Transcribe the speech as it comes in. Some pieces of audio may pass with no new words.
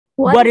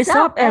What is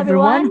up,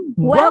 everyone?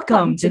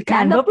 Welcome to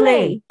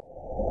Canvaplay.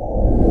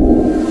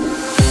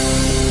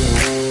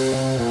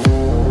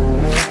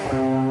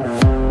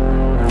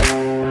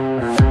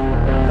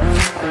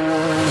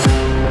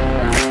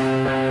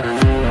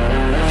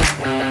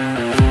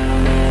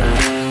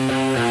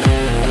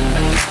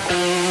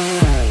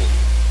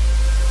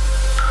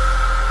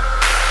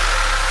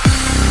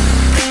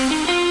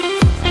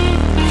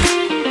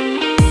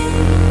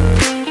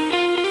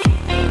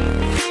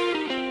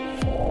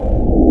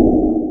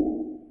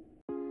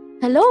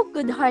 Hello,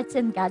 good hearts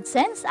and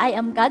Godsents. I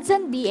am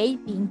Godsent BA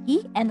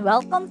Pinky and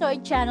welcome to our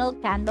channel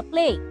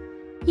Canvaplay.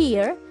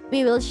 Here,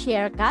 we will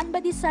share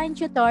Canva design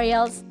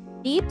tutorials,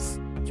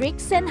 tips,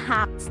 tricks, and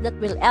hacks that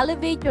will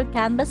elevate your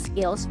Canva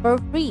skills for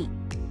free.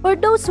 For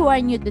those who are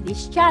new to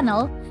this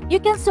channel, you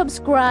can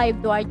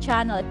subscribe to our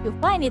channel if you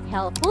find it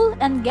helpful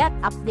and get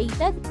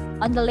updated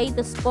on the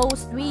latest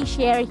posts we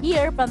share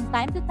here from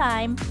time to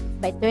time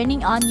by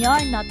turning on your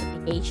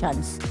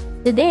notifications.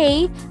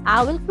 Today,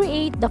 I will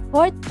create the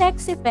fourth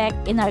text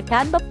effect in our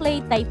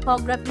Canvaplay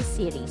typography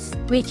series,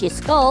 which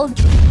is called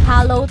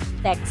hallowed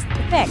text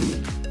effect.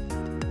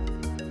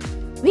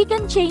 We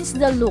can change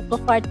the look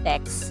of our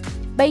text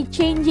by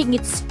changing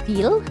its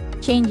feel,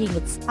 changing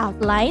its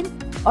outline,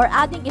 or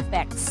adding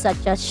effects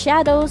such as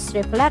shadows,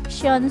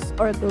 reflections,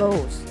 or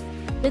glows.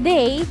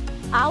 Today,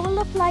 I will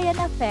apply an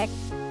effect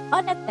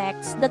on a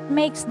text that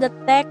makes the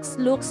text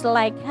looks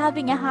like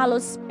having a hollow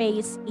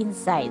space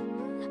inside.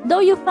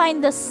 Though you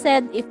find the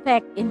said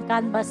effect in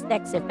Canva's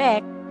text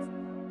effect,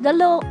 the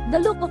look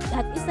of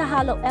that is a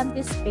hollow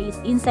empty space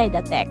inside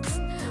the text,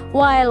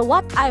 while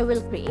what I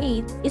will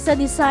create is a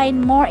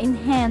design more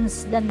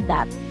enhanced than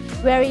that,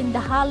 wherein the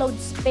hollowed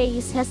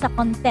space has a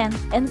content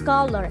and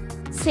color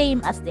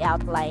same as the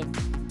outline.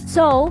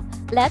 So,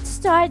 let's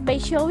start by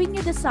showing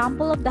you the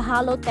sample of the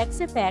hollow text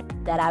effect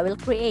that I will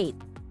create.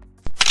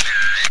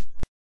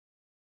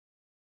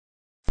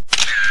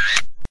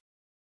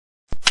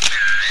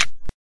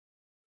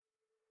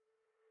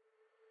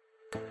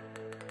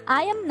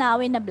 I am now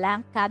in a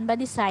blank Canva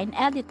design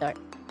editor.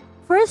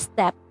 First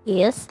step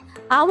is,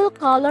 I will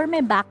color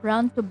my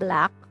background to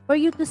black for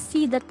you to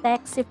see the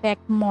text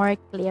effect more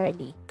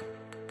clearly.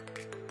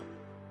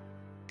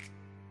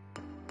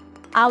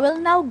 I will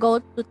now go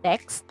to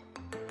text,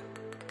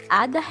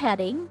 add a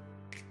heading,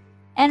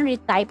 and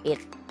retype it.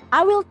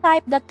 I will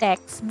type the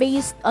text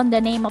based on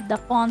the name of the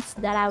fonts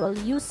that I will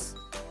use.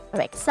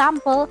 For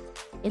example,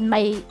 in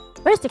my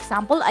first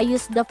example, I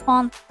used the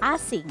font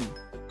Asing.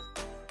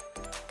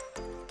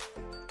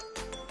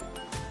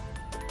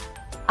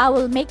 I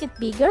will make it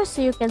bigger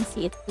so you can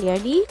see it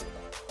clearly.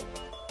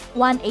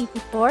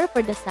 184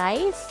 for the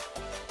size.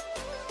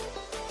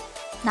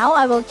 Now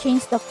I will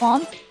change the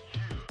font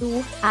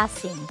to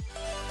Asing.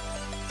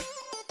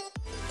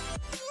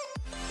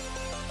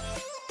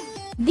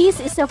 This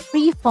is a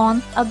free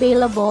font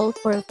available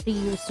for free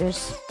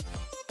users.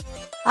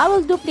 I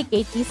will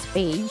duplicate this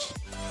page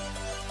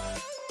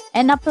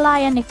and apply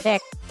an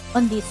effect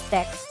on this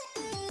text.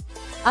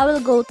 I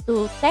will go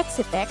to Text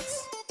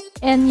Effects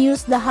and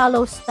use the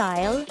hollow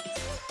style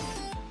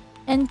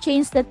and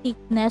change the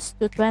thickness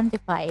to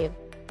 25.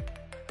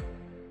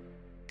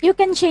 You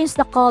can change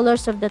the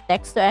colors of the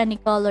text to any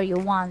color you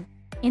want.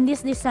 In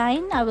this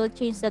design, I will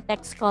change the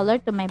text color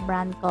to my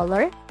brand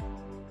color.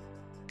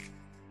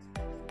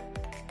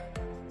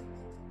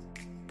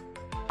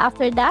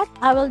 After that,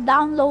 I will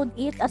download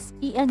it as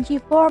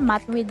PNG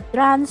format with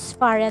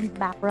transparent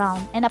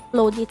background and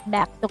upload it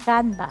back to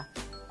Canva.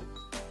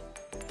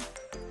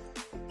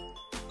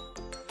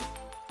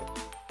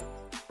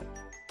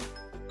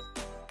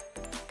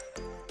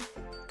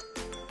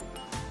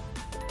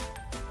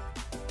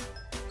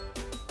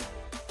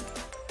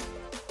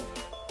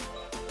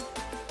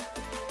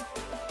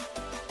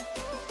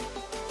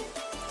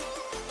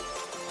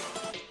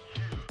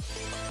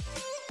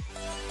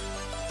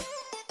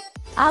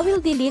 I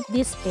will delete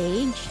this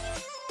page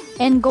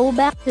and go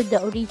back to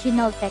the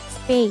original text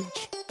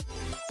page.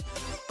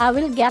 I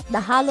will get the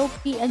hollow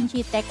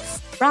PNG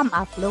text from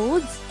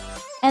Uploads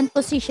and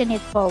position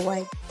it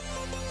forward.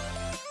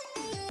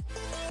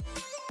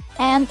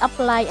 And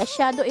apply a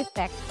shadow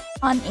effect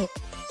on it.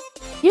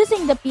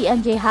 Using the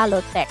PNG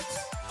hollow text,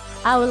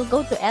 I will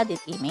go to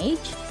Edit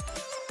Image,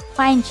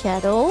 find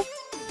Shadow,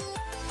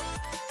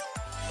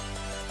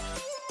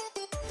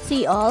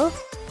 See All,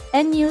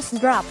 and use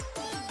Drop.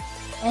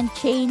 And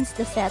change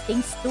the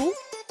settings to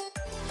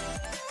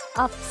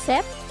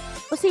Offset,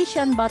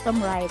 Position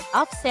Bottom Right,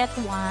 Offset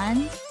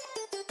 1,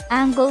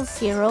 Angle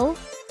 0,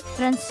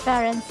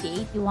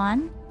 Transparency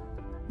 81,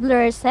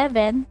 Blur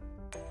 7,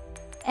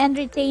 and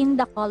retain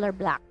the color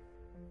black.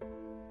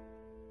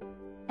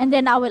 And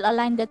then I will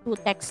align the two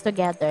texts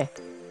together.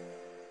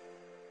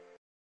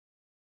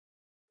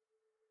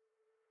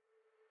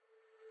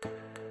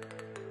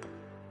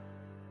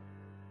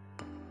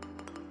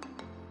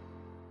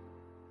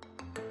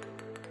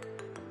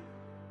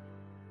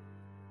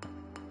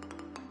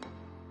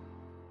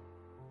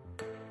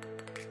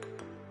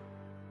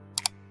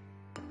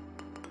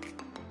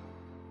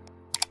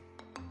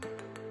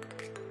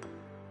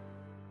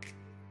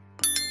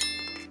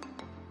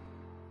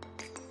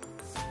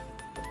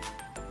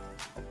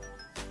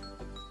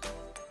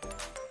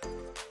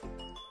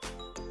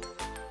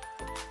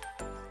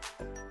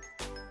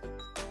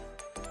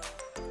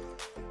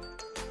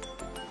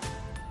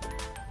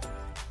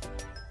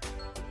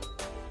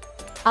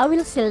 I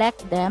will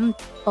select them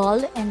all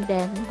and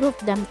then group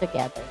them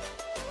together.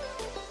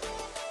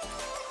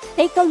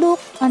 Take a look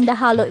on the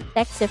hollow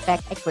text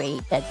effect I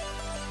created.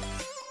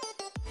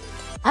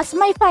 As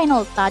my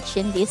final touch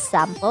in this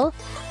sample,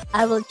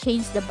 I will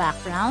change the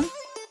background.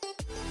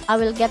 I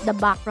will get the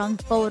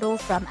background photo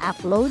from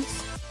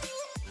Uploads,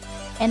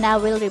 and I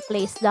will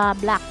replace the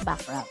black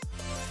background.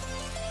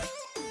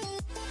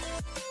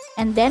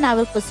 And then I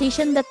will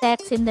position the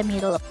text in the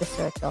middle of the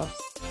circle.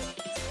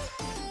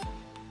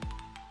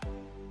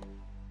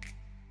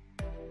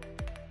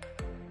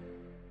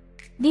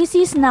 This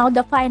is now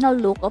the final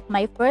look of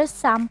my first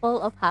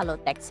sample of hollow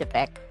text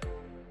effect.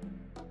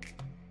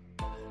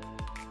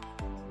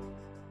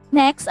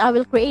 Next, I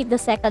will create the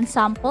second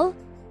sample.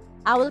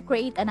 I will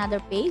create another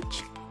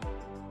page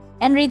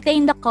and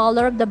retain the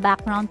color of the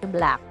background to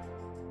black.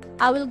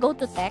 I will go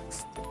to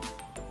text,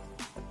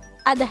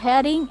 add a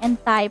heading and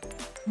type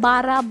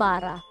bara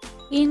bara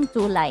in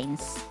 2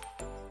 lines.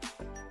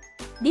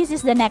 This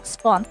is the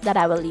next font that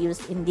I will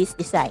use in this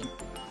design.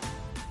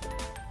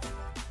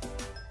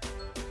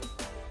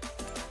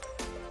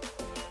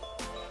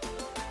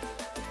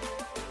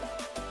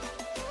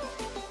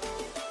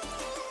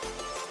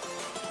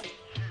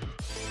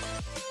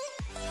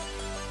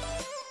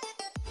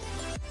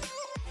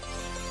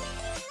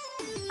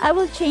 I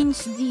will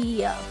change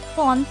the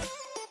font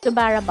to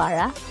bara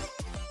bara.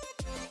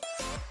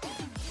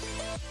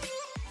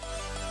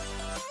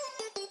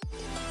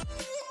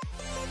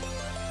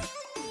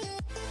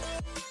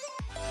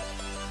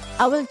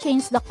 I will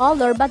change the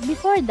color, but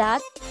before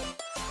that,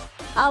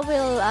 I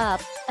will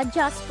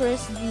adjust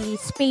first the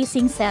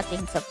spacing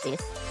settings of this.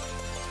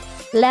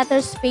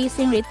 Letter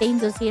spacing retain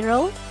to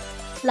 0,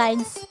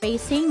 line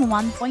spacing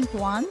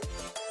 1.1,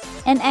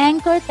 and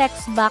anchor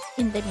text box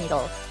in the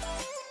middle.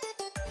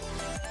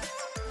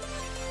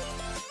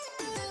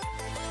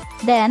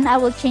 Then I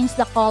will change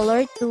the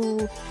color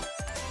to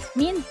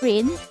min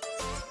print,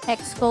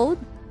 hex code,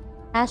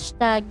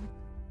 hashtag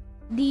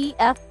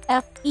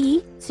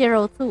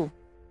DFFE02.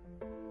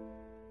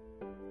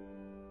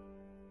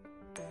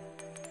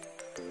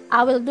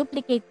 I will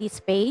duplicate this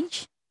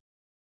page.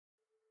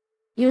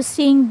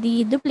 Using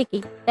the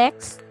duplicate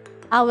text,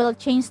 I will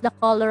change the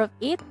color of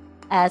it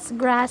as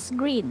grass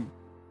green.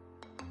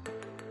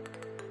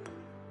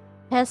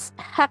 Has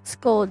hex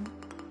code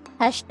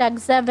hashtag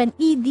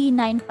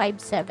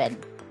 7ED957.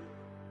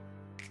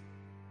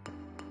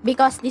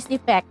 Because this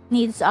effect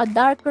needs a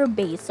darker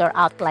base or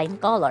outline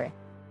color.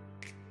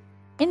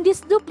 In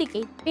this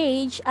duplicate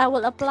page, I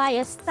will apply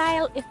a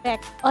style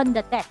effect on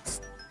the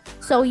text.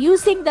 So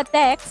using the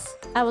text,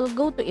 I will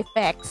go to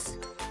Effects,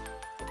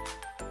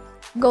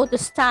 go to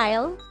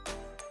Style,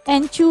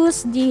 and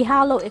choose the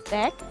Halo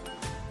effect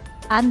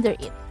under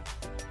it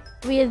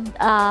with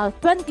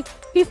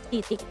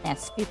 50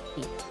 thickness,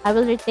 50. I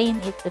will retain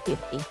it to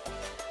 50.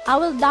 I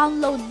will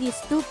download these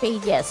 2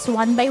 pages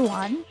one by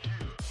one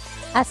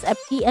as a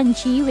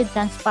PNG with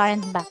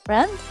transparent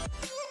background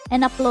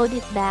and upload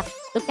it back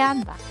to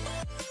Canva.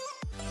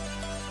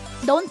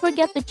 Don't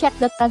forget to check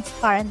the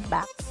transparent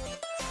box.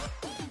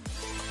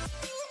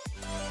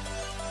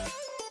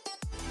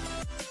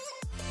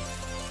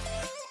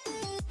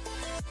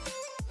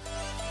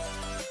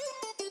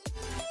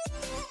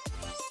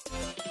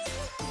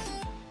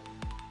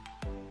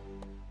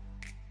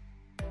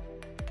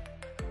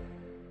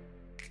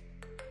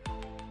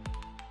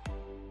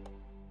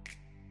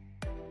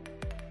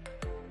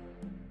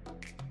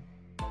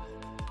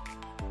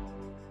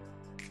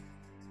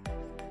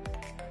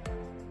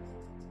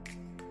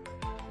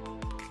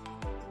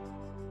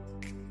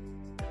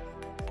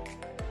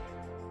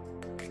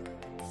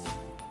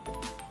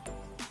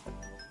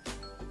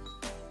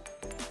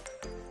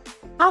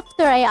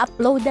 After I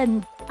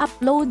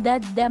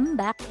uploaded them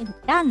back in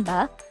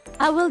Canva,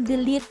 I will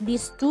delete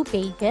these 2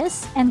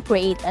 pages and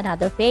create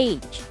another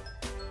page.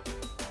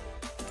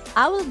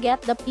 I will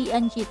get the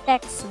PNG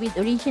text with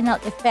original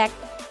effect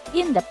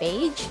in the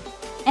page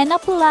and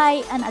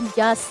apply and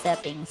adjust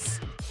settings.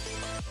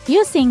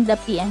 Using the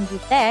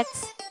PNG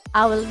text,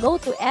 I will go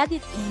to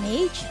Edit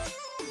Image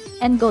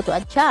and go to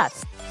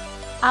Adjust.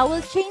 I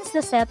will change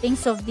the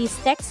settings of this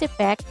text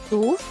effect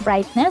to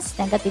brightness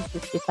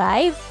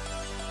 -55,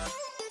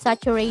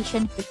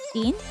 saturation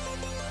 15,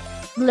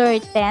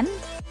 blur 10,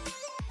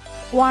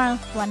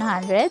 warmth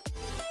 100,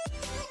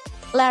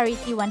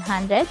 clarity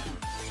 100,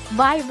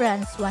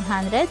 vibrance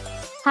 100,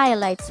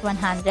 highlights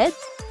 100,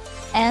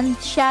 and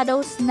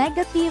shadows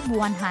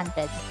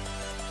 -100.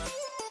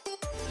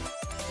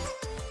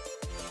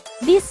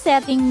 This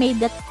setting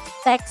made the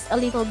text a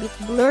little bit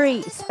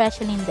blurry,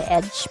 especially in the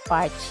edge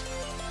part.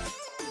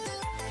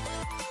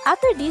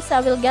 After this, I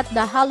will get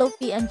the Halo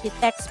PNG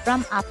text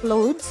from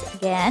Uploads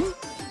again,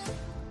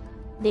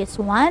 this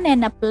one,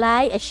 and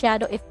apply a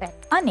shadow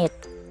effect on it.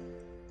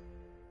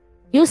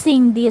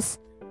 Using this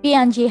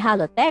PNG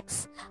Halo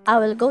text, I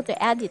will go to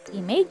Edit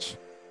Image,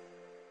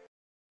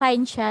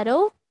 find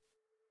Shadow,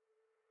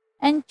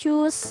 and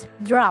choose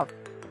Drop.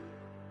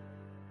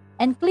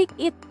 And click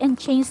it and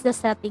change the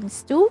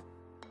settings to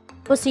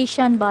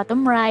Position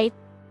Bottom Right,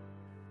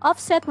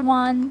 Offset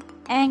 1,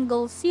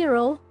 angle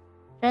 0,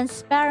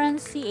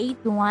 transparency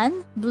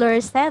 81,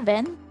 blur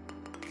 7,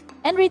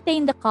 and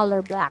retain the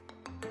color black.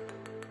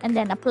 And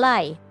then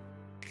apply.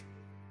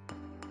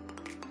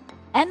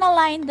 And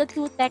align the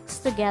two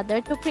texts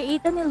together to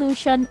create an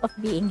illusion of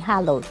being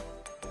hallowed.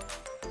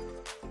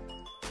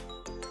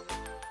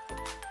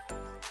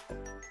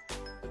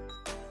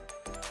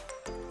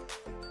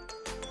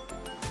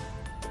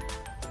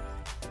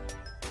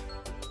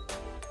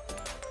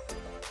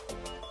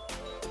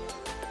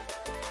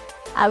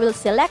 I will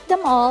select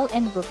them all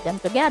and group them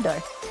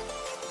together.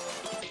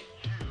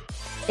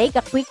 Take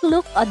a quick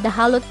look at the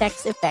hollow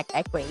text effect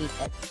I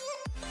created.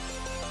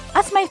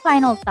 As my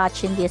final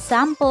touch in this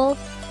sample,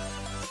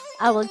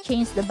 I will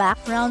change the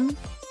background.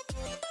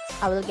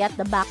 I will get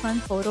the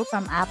background photo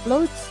from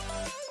Uploads.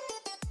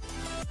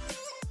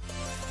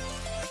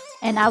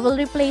 And I will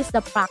replace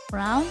the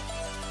background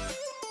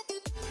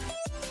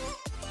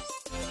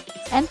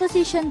and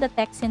position the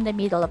text in the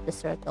middle of the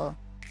circle.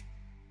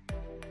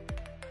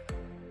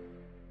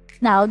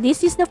 Now,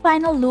 this is the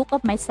final look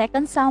of my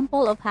second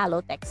sample of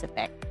hollow text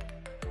effect.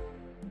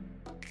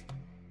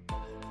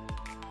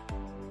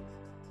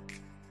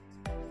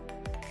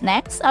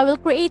 Next, I will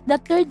create the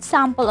third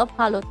sample of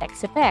hollow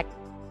text effect.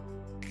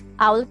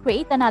 I will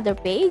create another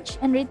page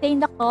and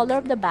retain the color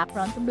of the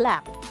background to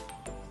black.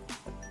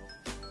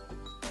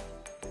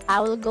 I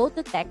will go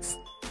to text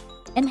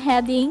and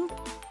heading,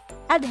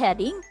 add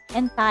heading,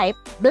 and type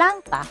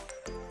Blanca.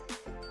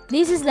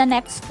 This is the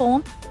next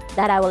font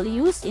that I will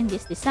use in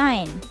this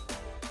design.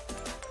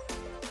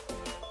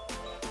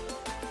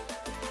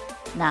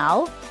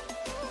 Now,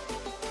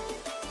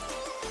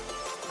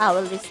 I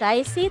will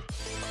resize it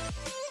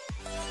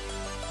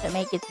to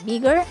make it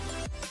bigger,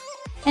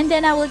 and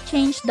then I will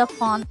change the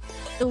font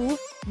to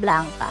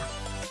Blanca.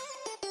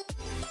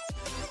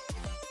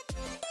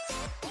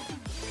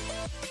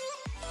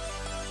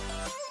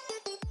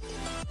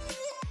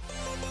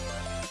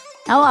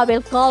 Now I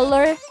will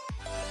color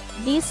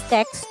this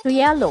text to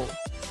yellow.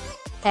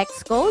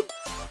 Text code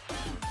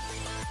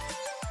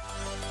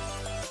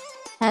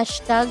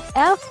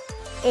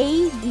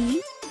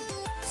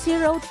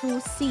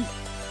 #FAD02C.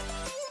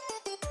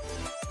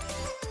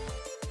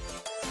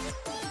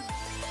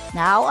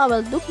 Now I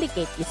will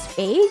duplicate this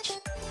page,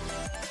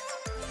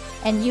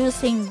 and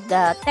using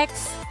the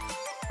text,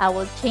 I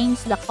will change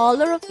the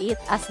color of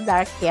it as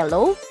dark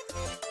yellow.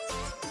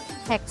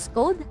 Text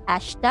code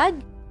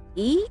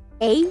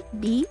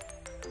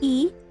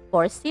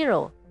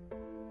 #EADE40.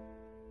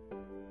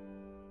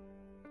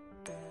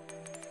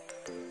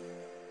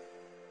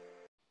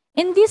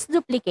 In this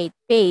duplicate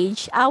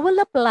page, I will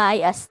apply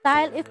a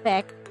style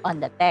effect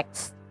on the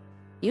text.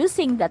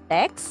 Using the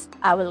text,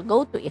 I will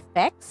go to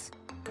Effects,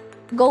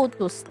 go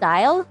to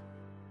Style,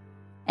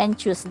 and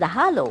choose the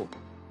hollow.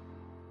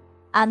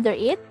 Under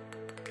it,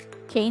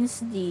 change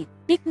the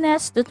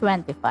thickness to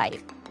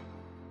 25.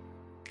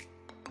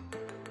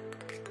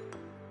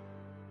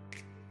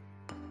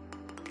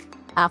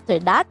 After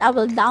that, I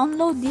will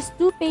download these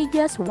two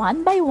pages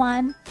one by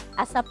one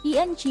as a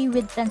PNG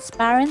with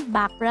transparent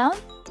background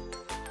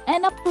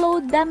and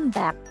upload them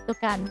back to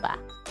Canva.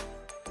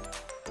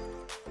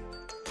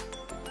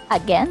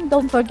 Again,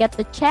 don't forget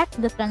to check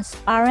the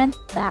transparent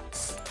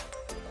backs.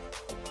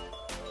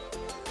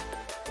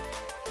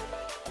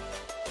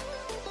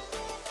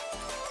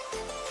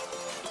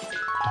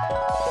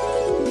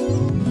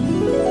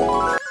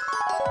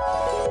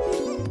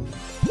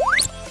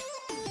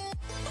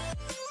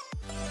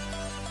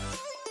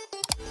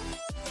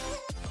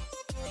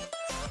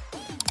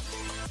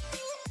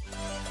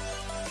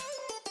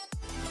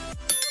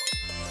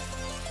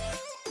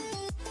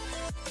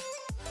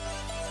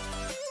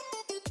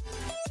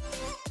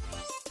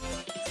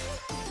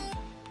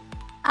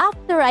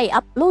 After I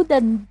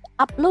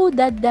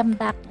uploaded them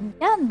back in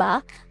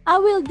Canva, I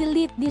will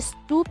delete these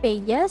two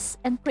pages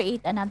and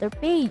create another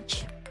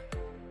page.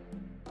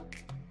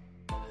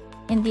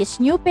 In this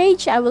new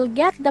page, I will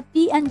get the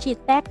PNG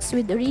text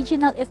with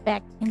original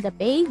effect in the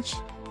page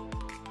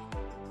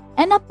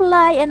and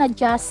apply and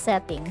adjust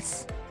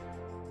settings.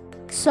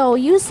 So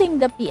using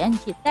the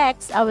PNG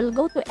text, I will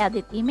go to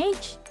Edit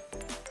Image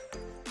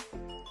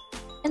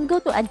and go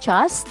to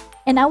Adjust,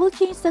 and I will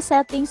change the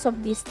settings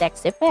of this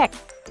text effect.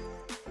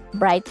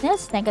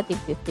 Brightness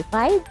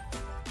 -55,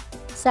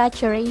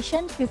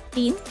 saturation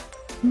 15,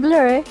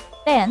 blur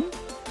 10,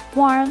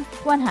 warmth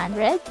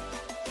 100,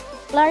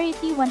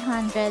 clarity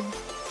 100,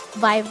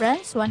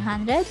 vibrance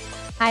 100,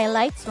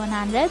 highlights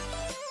 100,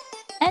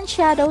 and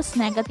shadows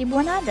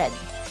 -100.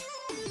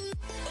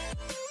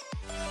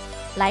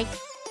 Like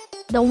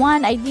the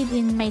one I did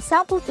in my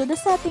sample 2, the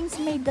settings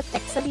made the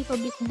text a little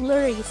bit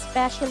blurry,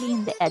 especially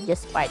in the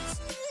edges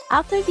parts.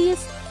 After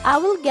this, I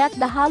will get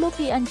the hollow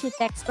PNG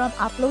text from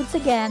Uploads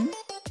again,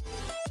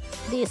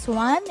 this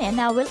one,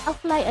 and I will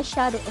apply a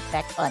shadow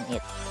effect on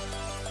it.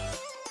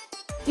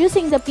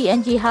 Using the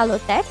PNG hollow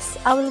text,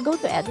 I will go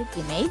to Edit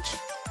Image,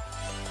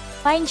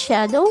 find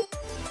Shadow,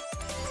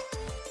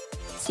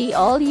 see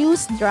all,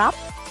 use Drop,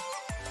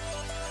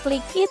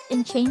 click it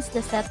and change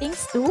the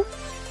settings to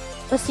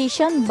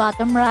Position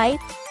Bottom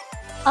Right,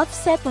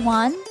 offset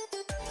 1,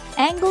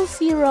 angle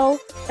 0,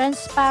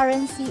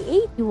 transparency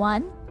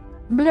 81,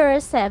 blur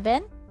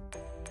 7,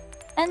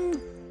 and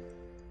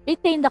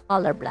retain the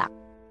color black.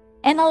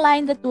 And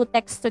align the two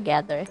texts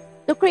together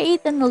to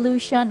create an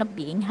illusion of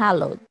being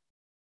hallowed.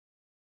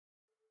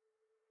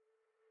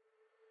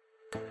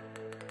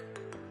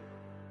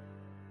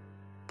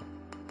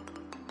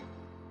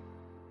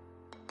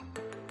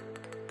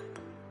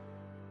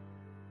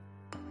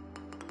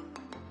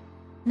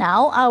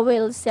 Now, I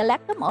will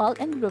select them all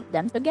and group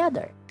them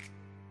together.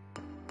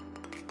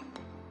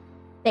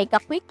 Take a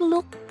quick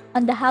look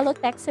on the halo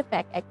text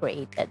effect I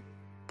created.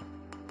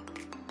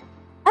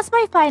 As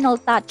my final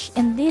touch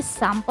in this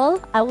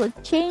sample, I will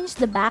change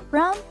the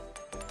background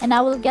and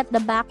I will get the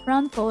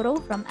background photo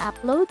from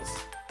Uploads.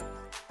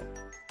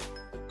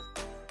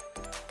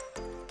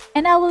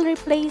 And I will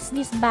replace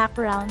this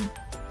background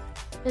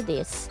to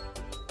this.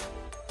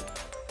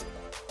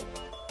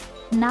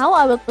 Now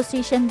I will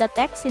position the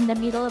text in the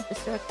middle of the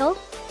circle.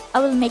 I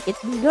will make it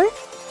bigger.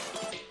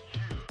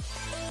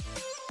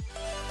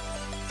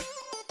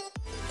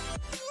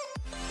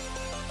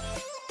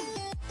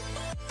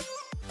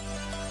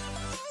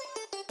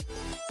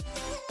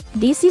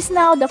 This is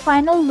now the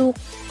final look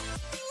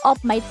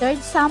of my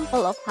third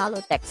sample of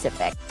halo text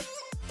effect.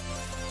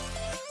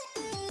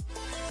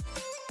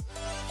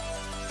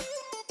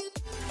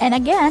 And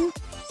again,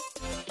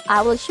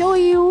 I will show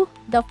you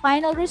the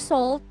final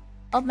result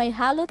of my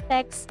halo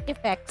text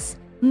effects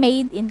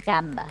made in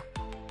Canva.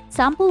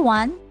 Sample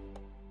 1,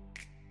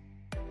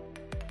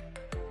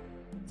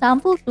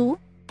 sample 2,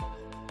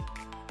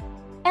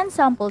 and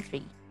sample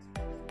 3.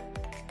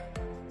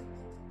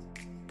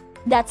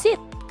 That's it.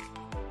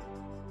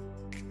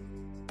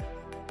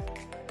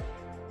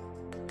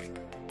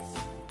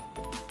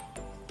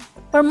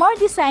 For more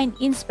design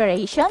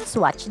inspirations,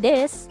 watch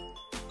this.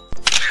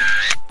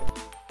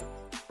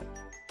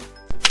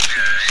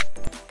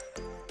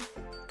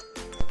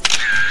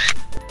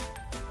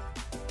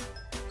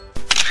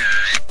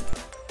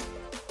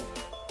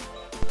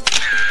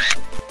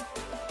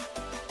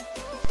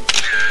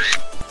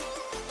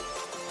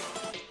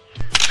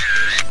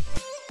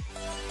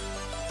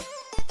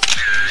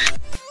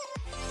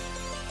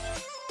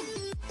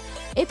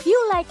 If you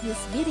like this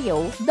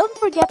video, don't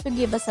forget to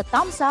give us a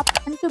thumbs up,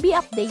 and to be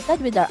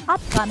updated with our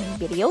upcoming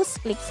videos,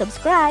 click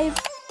subscribe.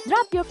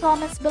 Drop your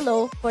comments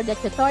below for the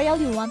tutorial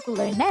you want to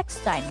learn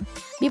next time.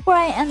 Before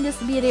I end this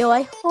video,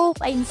 I hope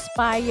I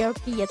inspire your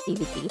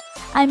creativity.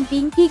 I'm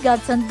Pinky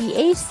Godsents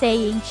BA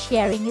saying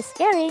sharing is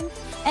caring,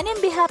 and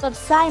in behalf of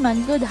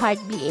Simon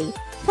Goodheart BA,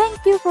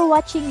 thank you for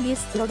watching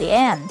this till the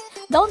end.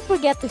 Don't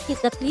forget to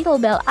hit that little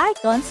bell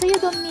icon so you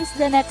don't miss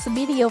the next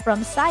video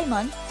from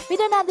Simon with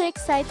another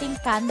exciting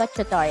Canva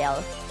tutorial.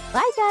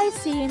 Bye guys,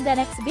 see you in the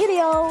next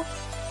video!